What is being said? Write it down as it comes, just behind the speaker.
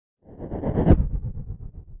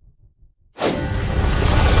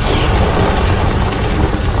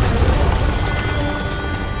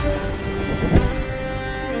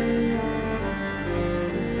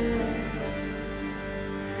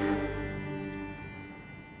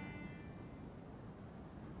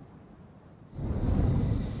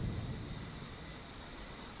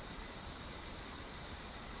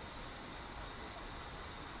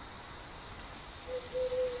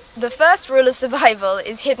The first rule of survival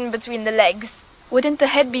is hidden between the legs. Wouldn't the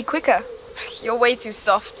head be quicker? You're way too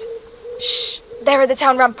soft. Shh, there are the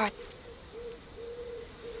town ramparts.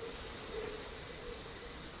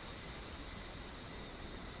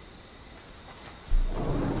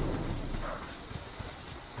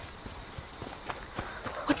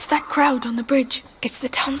 What's that crowd on the bridge? It's the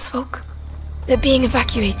townsfolk. They're being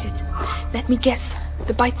evacuated. Let me guess.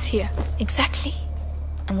 The bite's here. Exactly.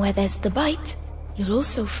 And where there's the bite, you'll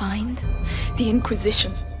also find the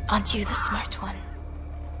Inquisition. Aren't you the smart one?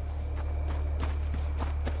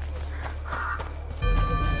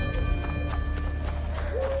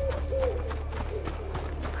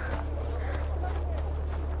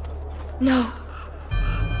 No.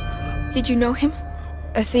 Did you know him?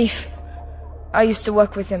 A thief. I used to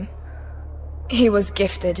work with him. He was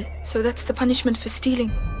gifted. So that's the punishment for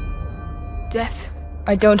stealing. Death.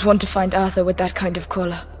 I don't want to find Arthur with that kind of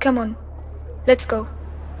collar. Come on. Let's go.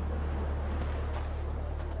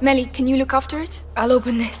 Melly, can you look after it? I'll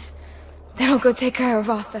open this. Then I'll go take care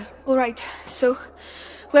of Arthur. All right. So,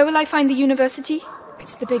 where will I find the university?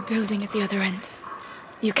 It's the big building at the other end.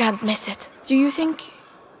 You can't miss it. Do you think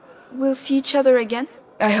we'll see each other again?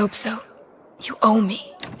 I hope so. You owe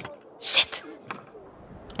me. Shit.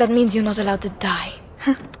 That means you're not allowed to die.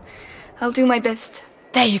 I'll do my best.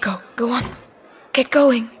 There you go. Go on. Get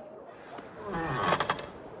going.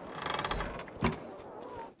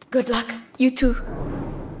 Good luck. You too.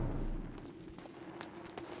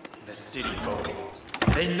 The city folk.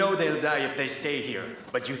 They know they'll die if they stay here.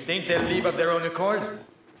 But you think they'll leave of their own accord?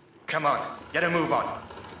 Come on, get a move on.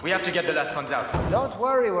 We have to get the last ones out. Don't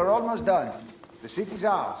worry, we're almost done. The city's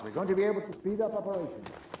ours. We're going to be able to speed up operations.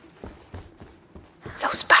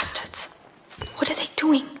 Those bastards. What are they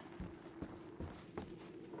doing?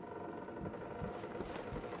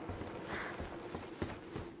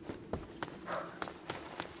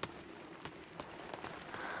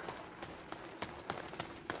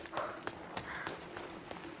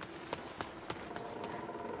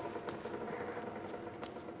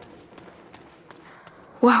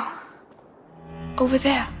 Wow. Over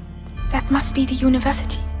there. That must be the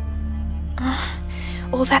university.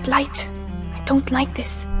 All that light. I don't like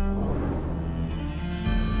this.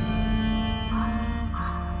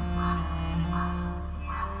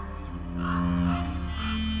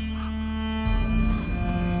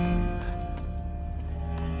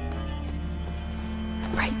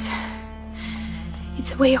 Right.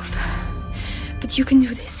 It's a way off. But you can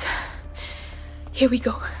do this. Here we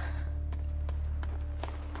go.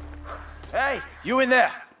 Hey, you in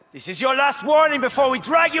there! This is your last warning before we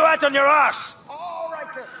drag you out on your arse! All right,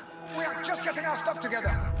 we are just getting our stuff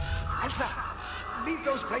together. Elsa, leave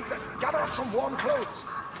those plates and gather up some warm clothes.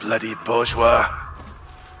 Bloody bourgeois.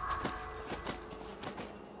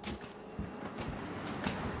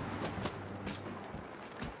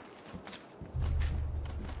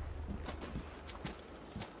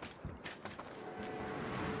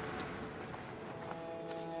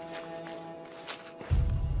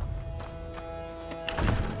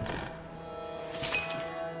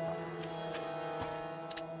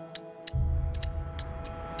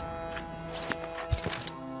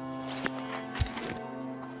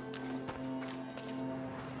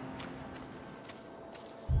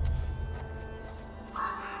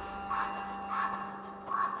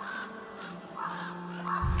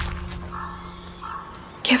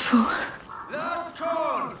 Careful. Last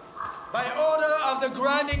call! By order of the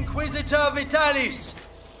Grand Inquisitor Vitalis,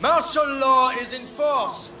 martial law is in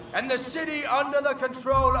force, and the city under the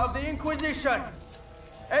control of the Inquisition.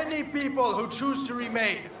 Any people who choose to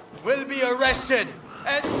remain will be arrested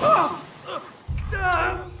and...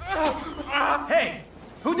 Hey!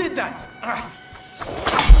 Who did that?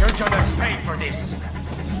 You're gonna pay for this!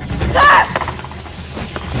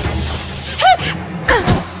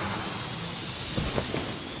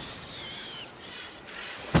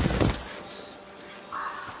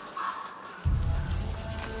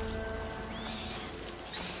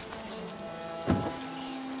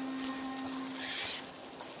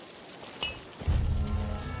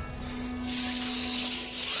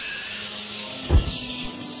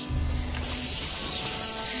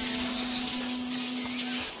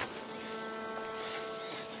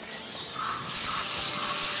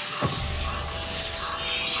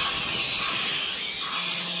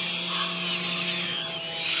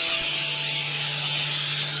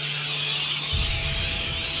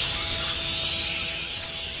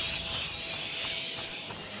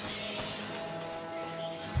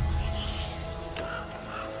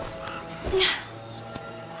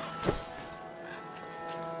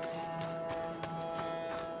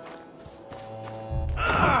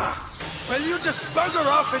 Will you just bugger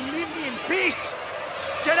off off and leave me in peace!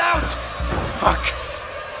 Get out! Fuck.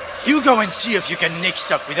 You go and see if you can nick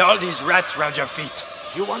stuff with all these rats around your feet.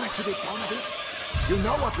 You want to keep it down a bit? You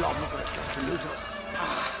know what Lord Nicholas does to looters.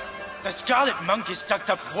 The Scarlet Monk is tucked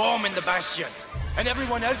up warm in the Bastion, and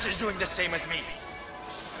everyone else is doing the same as me.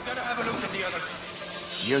 I'm gonna have a look at the other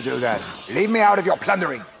cities. You do that. Leave me out of your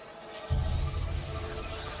plundering.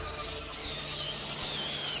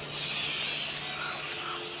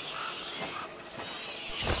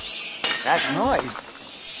 That noise,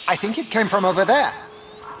 I think it came from over there.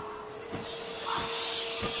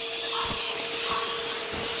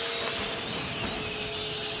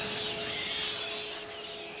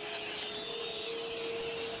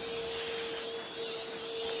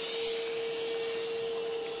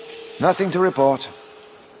 Nothing to report.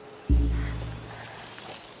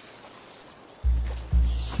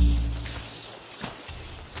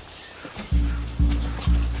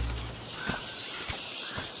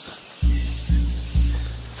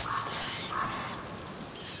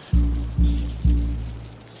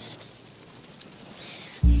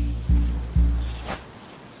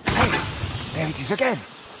 There it is again.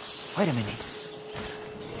 Wait a minute.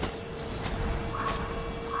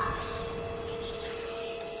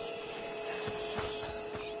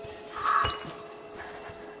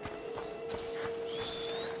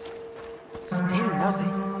 Still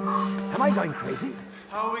nothing. Am I going crazy?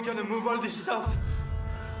 How are we gonna move all this stuff?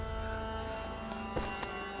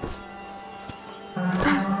 On,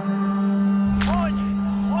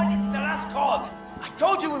 it's the last call. I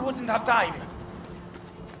told you we wouldn't have time.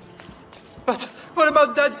 But what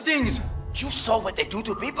about that things? You saw what they do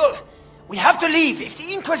to people. We have to leave if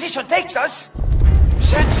the Inquisition takes us.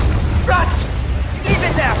 Shit! Rats! Leave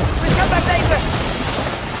it there. We'll come back later.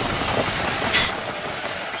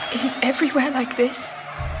 He's everywhere like this.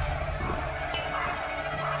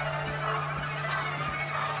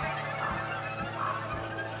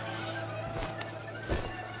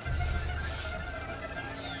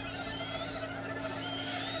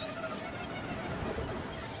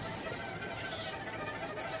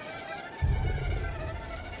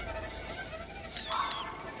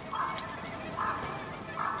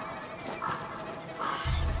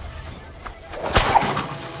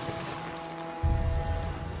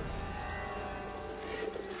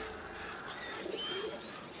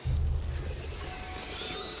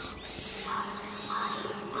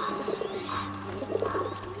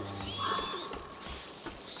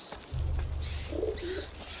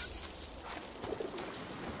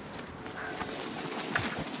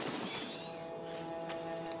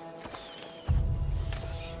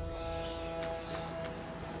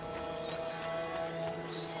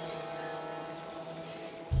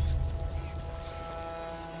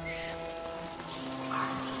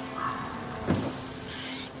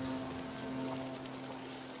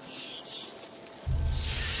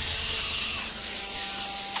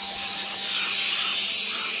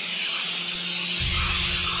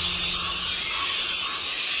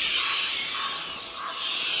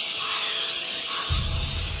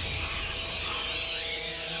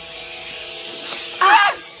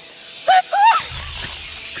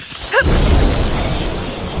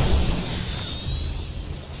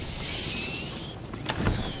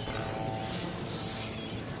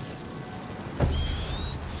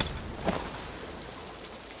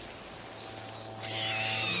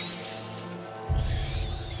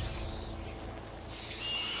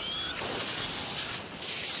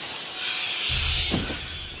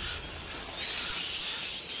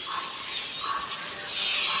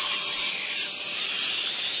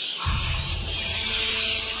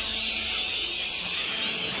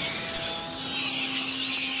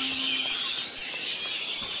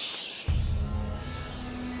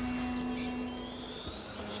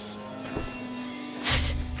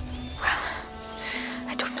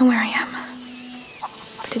 Know where I am.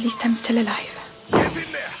 But at least I'm still alive. Get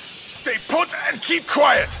in there! Stay put and keep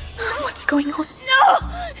quiet! What's going on? No!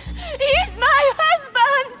 He's my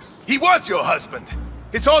husband! He was your husband!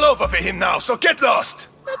 It's all over for him now, so get lost!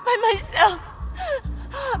 Not by myself.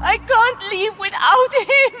 I can't leave without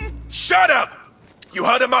him! Shut up! You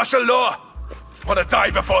heard of martial law? Wanna die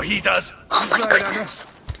before he does? Oh my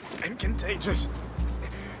goodness. I'm contagious.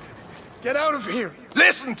 Get out of here!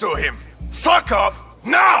 Listen to him! Fuck off!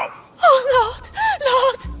 Now! Oh,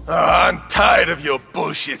 Lord! I'm tired of your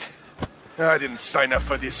bullshit. I didn't sign up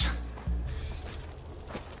for this.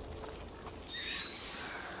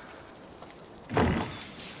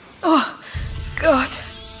 Oh, God.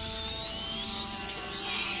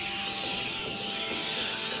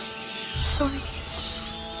 Sorry.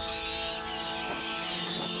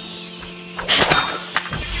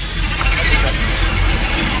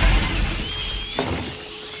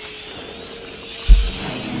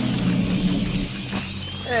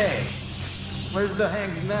 Hey, where's the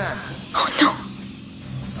hanged man? Oh no!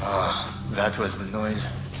 Oh, that was the noise.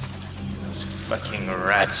 Those fucking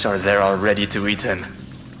rats are there already to eat him.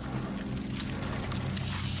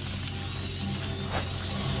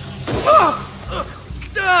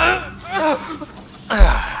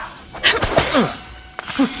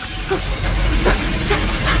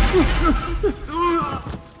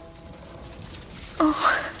 Oh,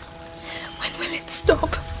 when will it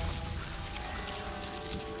stop?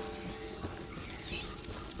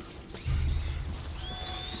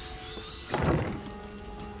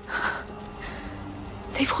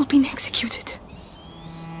 They've all been executed.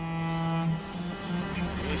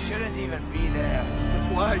 You shouldn't even be there. But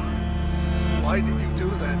why? Why did you do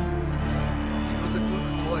that? He was a good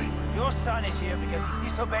boy. Your son is here because he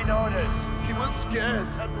disobeyed orders. He was scared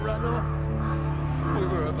and ran off. We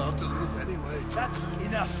were about to leave anyway. That's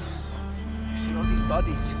enough. You see all these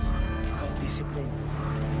bodies? Called discipline.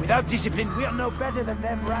 Without discipline, we are no better than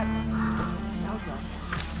them rats. Now done.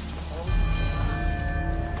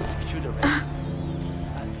 Should have rested.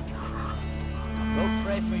 Go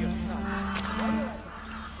pray for your son.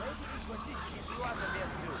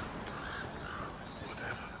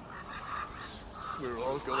 Whatever. We're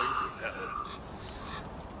all going to hell.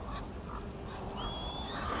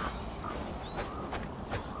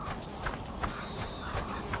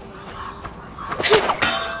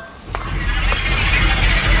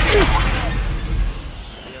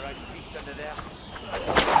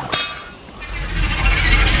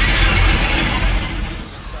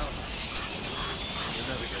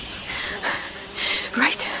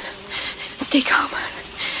 Right. Stay calm.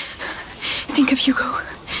 Think of Hugo.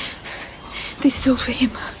 This is all for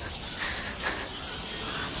him.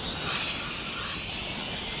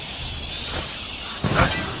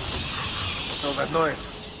 All that noise.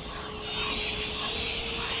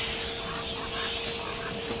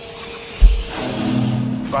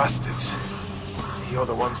 Bastards. You're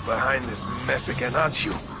the ones behind this mess again, aren't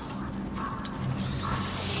you?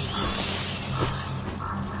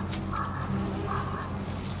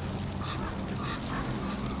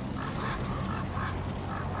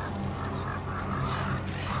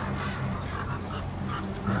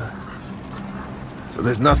 So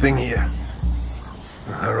there's nothing here.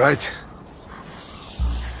 All right.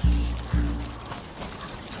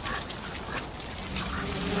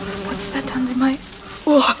 What's that under my...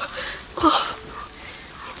 Oh, oh.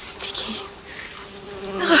 It's sticky.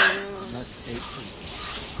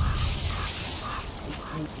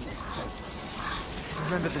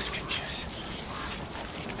 Remember the scriptures.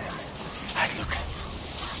 I look.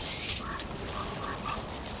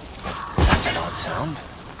 That's an odd sound.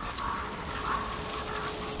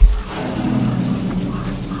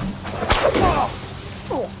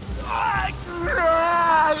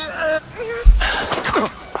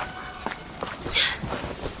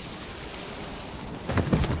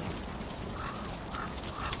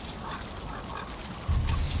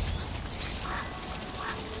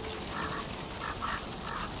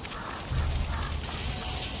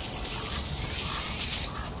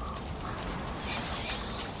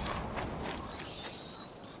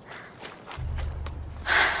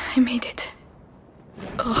 I made it.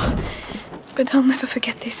 Oh, but I'll never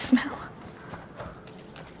forget this smell.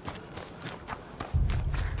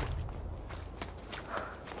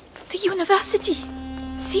 The university!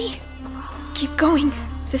 See? Keep going.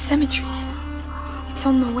 The cemetery. It's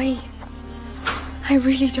on the way. I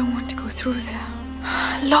really don't want to go through there.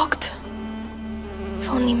 Locked. If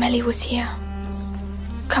only Melly was here.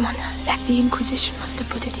 Come on, the Inquisition must have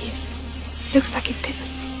put it here. Looks like it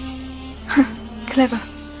pivots. Clever.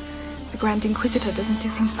 The Grand Inquisitor doesn't do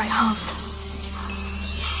things by halves.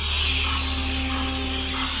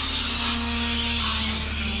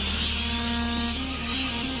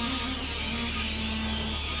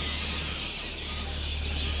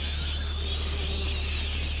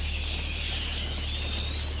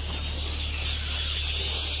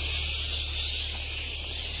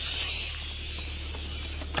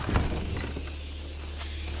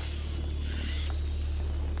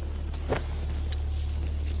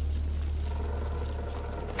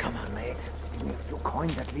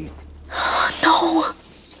 Coins at least. No!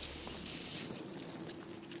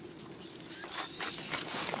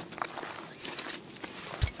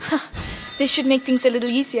 This should make things a little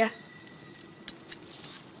easier.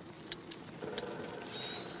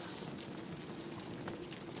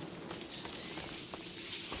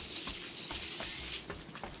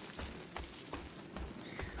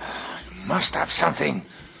 Must have something.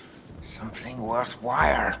 Something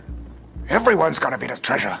worthwhile. Everyone's got a bit of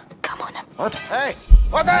treasure. Come on. What? Hey!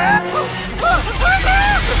 What the hell?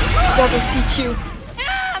 That'll teach you.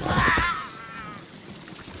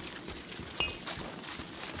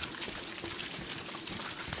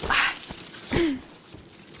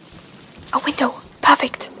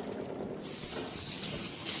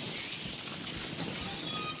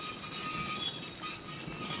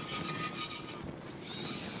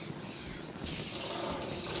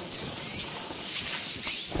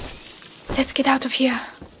 Let's get out of here.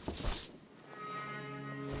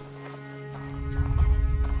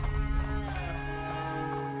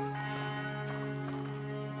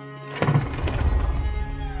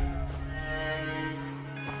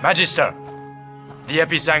 Magister, the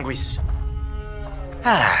Episanguis.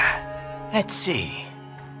 Let's see.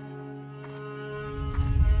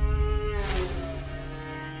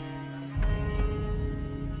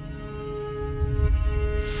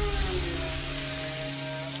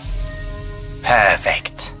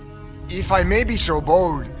 Perfect. If I may be so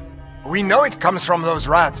bold, we know it comes from those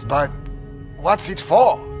rats, but what's it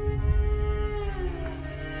for?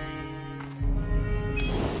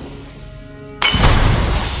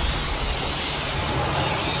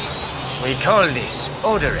 We call this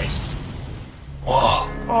odorous. Whoa.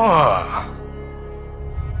 Oh.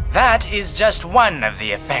 That is just one of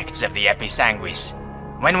the effects of the Episanguis,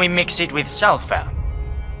 when we mix it with sulfur.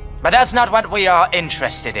 But that's not what we are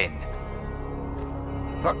interested in.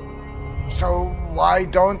 But, so why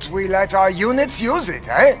don't we let our units use it,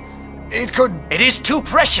 eh? It could... It is too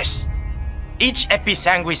precious! Each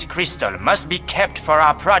Episanguis crystal must be kept for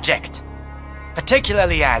our project.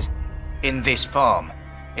 Particularly as, in this form,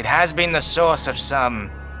 it has been the source of some,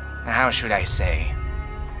 how should I say,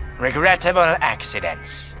 regrettable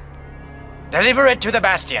accidents. Deliver it to the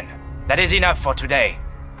Bastion. That is enough for today.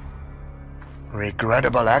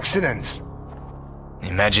 Regrettable accidents?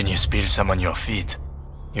 Imagine you spill some on your feet.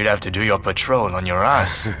 You'd have to do your patrol on your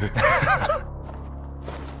ass.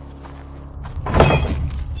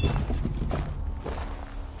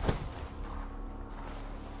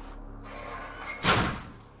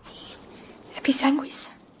 Episanguis?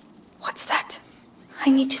 What's that? I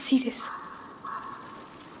need to see this.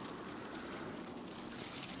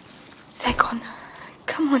 They're gone.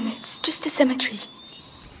 Come on, it's just a cemetery.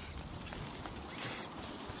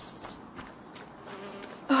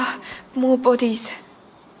 Ah, more bodies.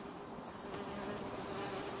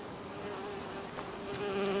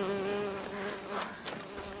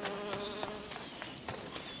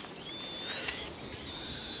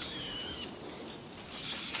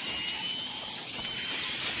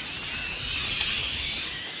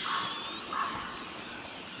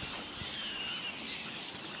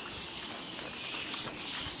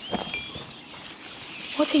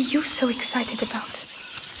 What are you so excited about?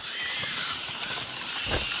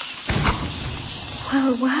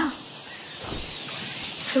 Wow.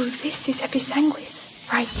 So this is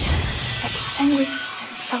Episanguis. Right. Episanguis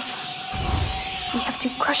and sulfur. We have to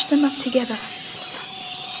crush them up together.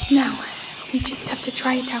 Now, we just have to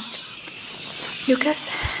try it out.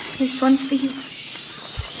 Lucas, this one's for you.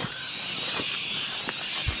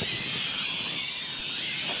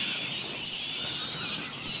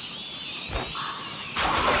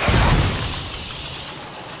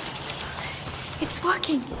 It's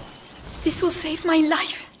working. This will save my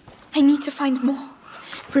life. I need to find more.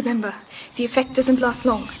 Remember, the effect doesn't last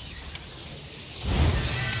long.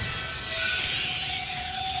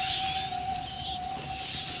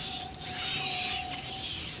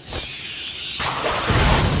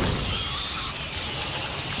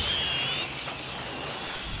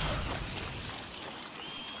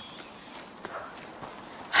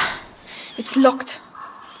 It's locked.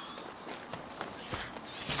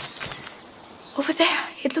 Over there,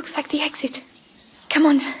 it looks like the exit. Come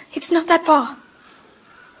on, it's not that far.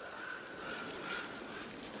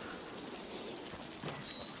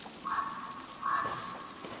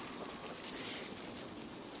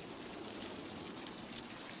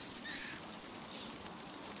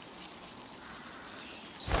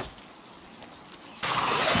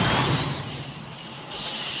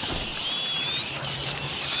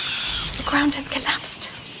 The ground has collapsed.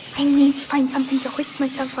 I need to find something to hoist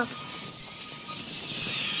myself up.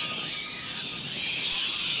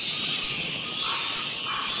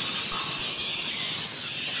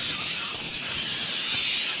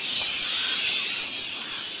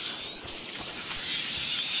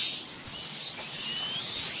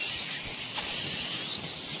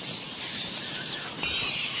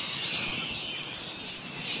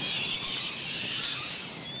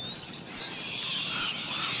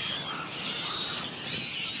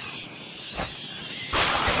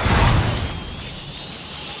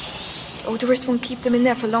 Odorous won't keep them in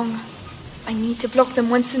there for long. I need to block them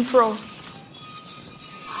once and for all.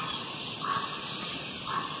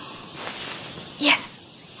 Yes!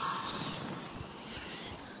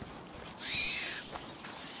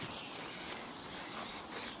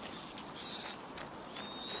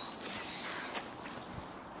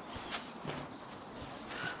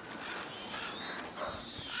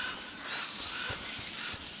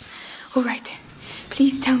 All right.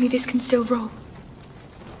 Please tell me this can still roll.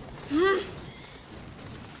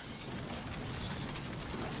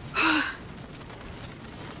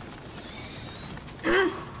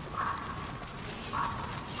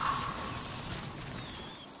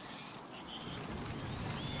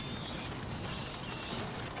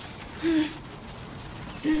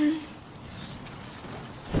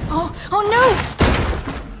 Oh no!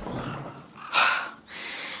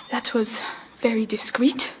 That was very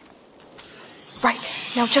discreet.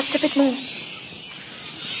 Right, now just a bit more.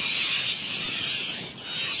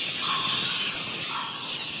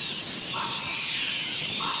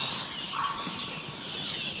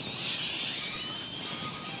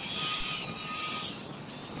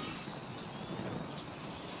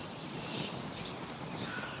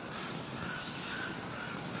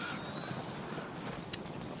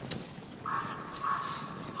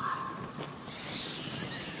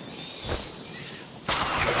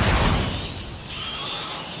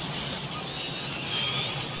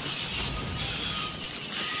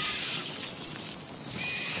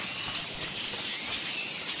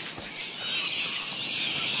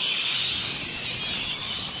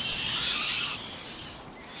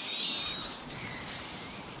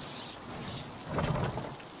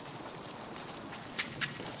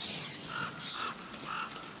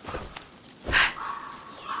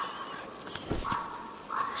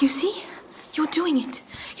 You see? You're doing it.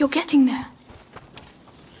 You're getting there.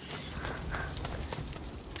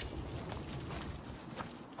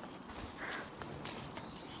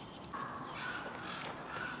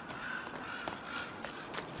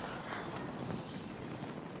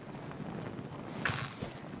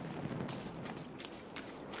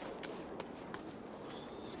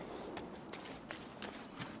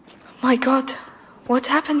 My God, what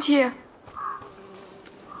happened here?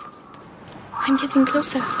 I'm getting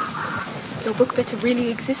closer. Your book better really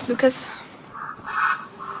exist, Lucas.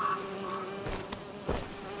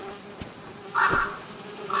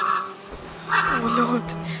 Oh Lord,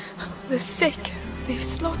 the sick. They've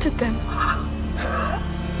slaughtered them.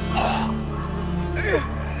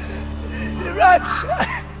 The rats!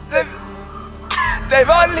 They've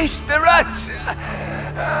unleashed the rats!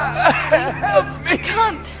 Help me! I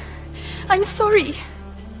can't. I'm sorry.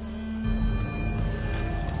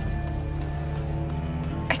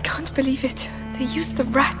 I can't believe it. They used the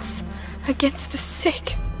rats against the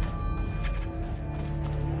sick.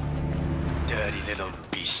 Dirty little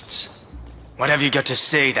beasts. What have you got to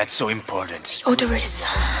say that's so important? Odorous.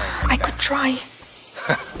 I could try.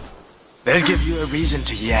 They'll give you a reason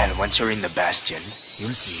to yell once you're in the bastion.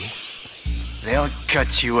 You'll see. They'll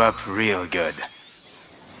cut you up real good.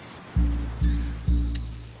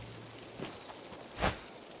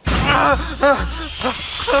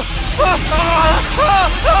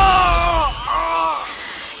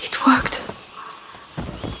 It worked.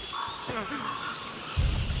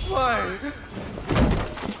 Why?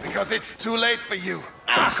 Because it's too late for you.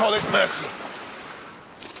 Call it mercy.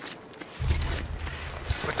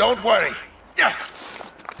 But don't worry.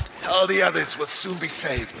 All the others will soon be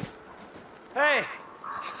saved. Hey!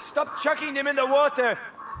 Stop chucking them in the water!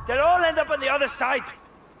 They'll all end up on the other side!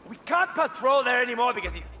 We can't patrol there anymore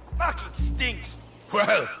because it fucking stinks!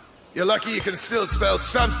 Well, you're lucky you can still smell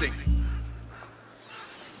something.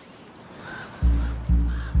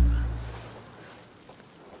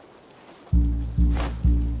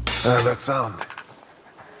 That sound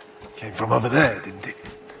came from over there, didn't it?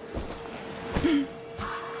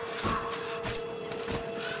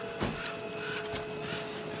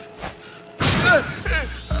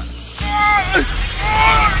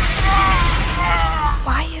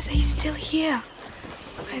 Why are they still here?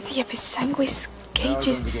 The Episanguis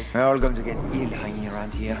cages. We're all going to get ill hanging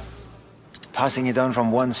around here. Passing it on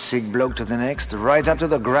from one sick bloke to the next, right up to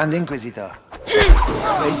the Grand Inquisitor.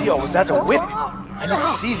 Lazy, or was that a whip? I need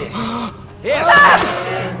to see this. Here!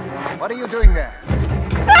 What are you doing there?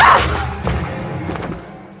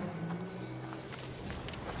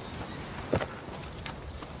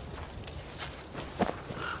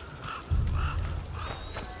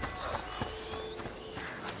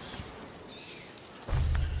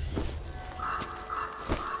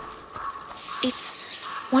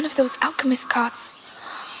 It's one of those alchemist carts.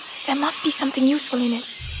 There must be something useful in it.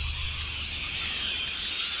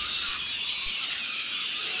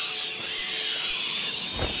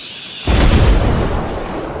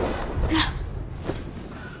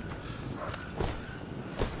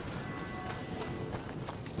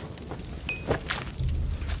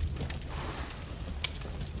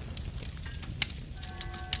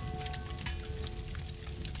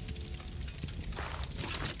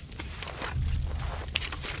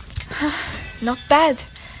 Not bad.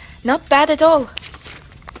 Not bad at all.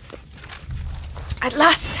 At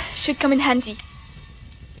last, should come in handy.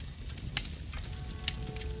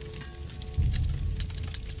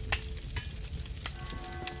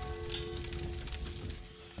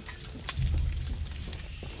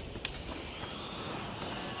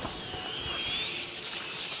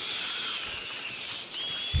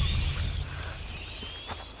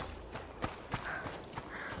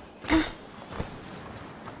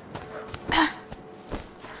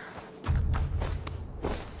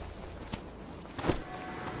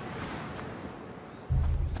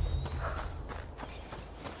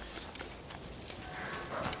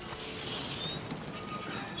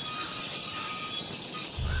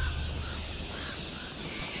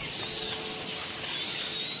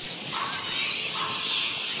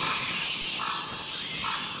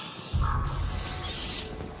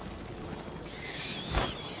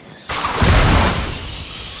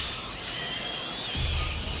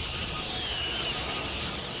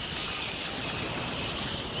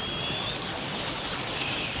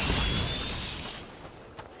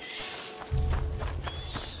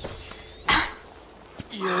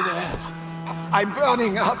 I'm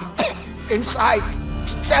burning up inside.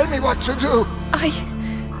 Tell me what to do.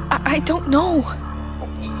 I don't know.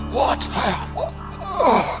 What?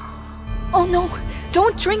 Oh no,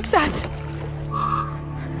 don't drink that.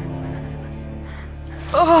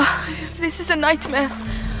 Oh, this is a nightmare.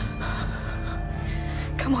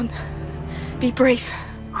 Come on, be brave.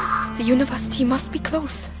 The university must be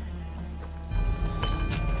close.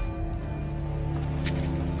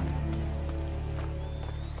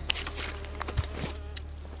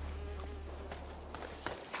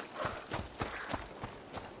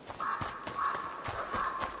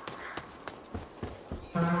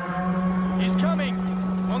 He's coming!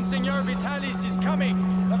 Monsignor Vitalis is coming!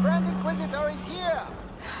 The Grand Inquisitor is here!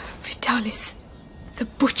 Vitalis, the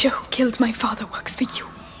butcher who killed my father works for you.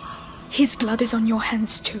 His blood is on your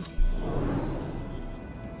hands too.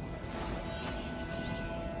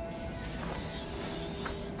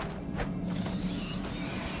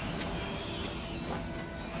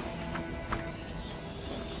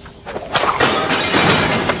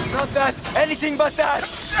 Not that! Anything but that!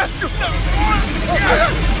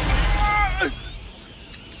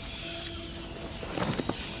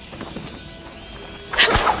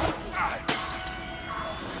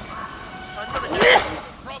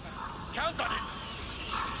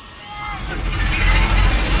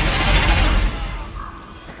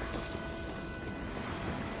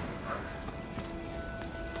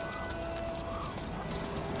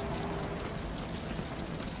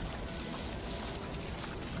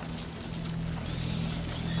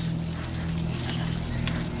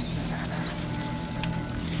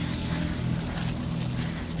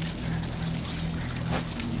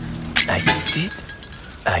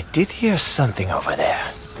 I did hear something over there.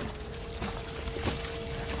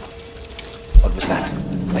 What was that?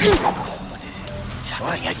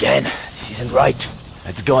 Trying again. This isn't right.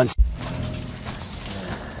 Let's go and...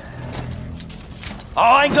 Oh,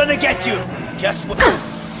 I'm gonna get you! Just...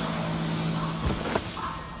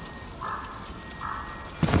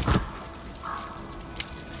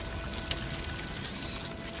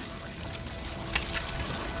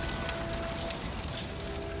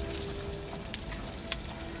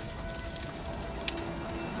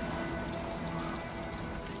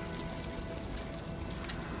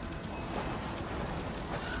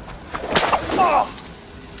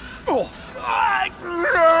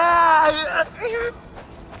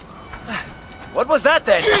 What was that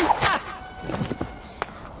then?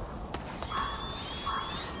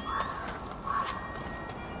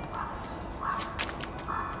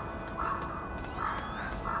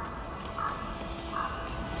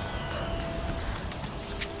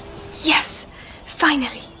 Yes,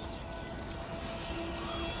 finally.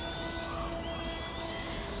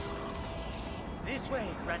 This way,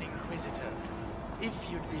 Grand Inquisitor. If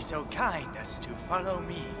you'd be so kind as to follow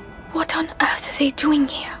me. What on earth are they doing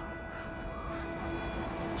here?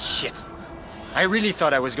 Shit. I really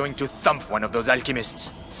thought I was going to thump one of those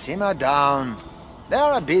alchemists. Simmer down.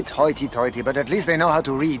 They're a bit hoity-toity, but at least they know how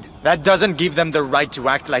to read. That doesn't give them the right to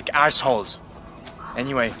act like assholes.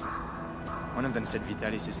 Anyway, one of them said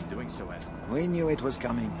Vitalis isn't doing so well. We knew it was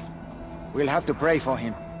coming. We'll have to pray for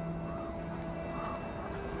him.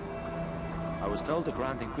 I was told the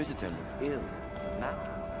Grand Inquisitor looked ill. Now...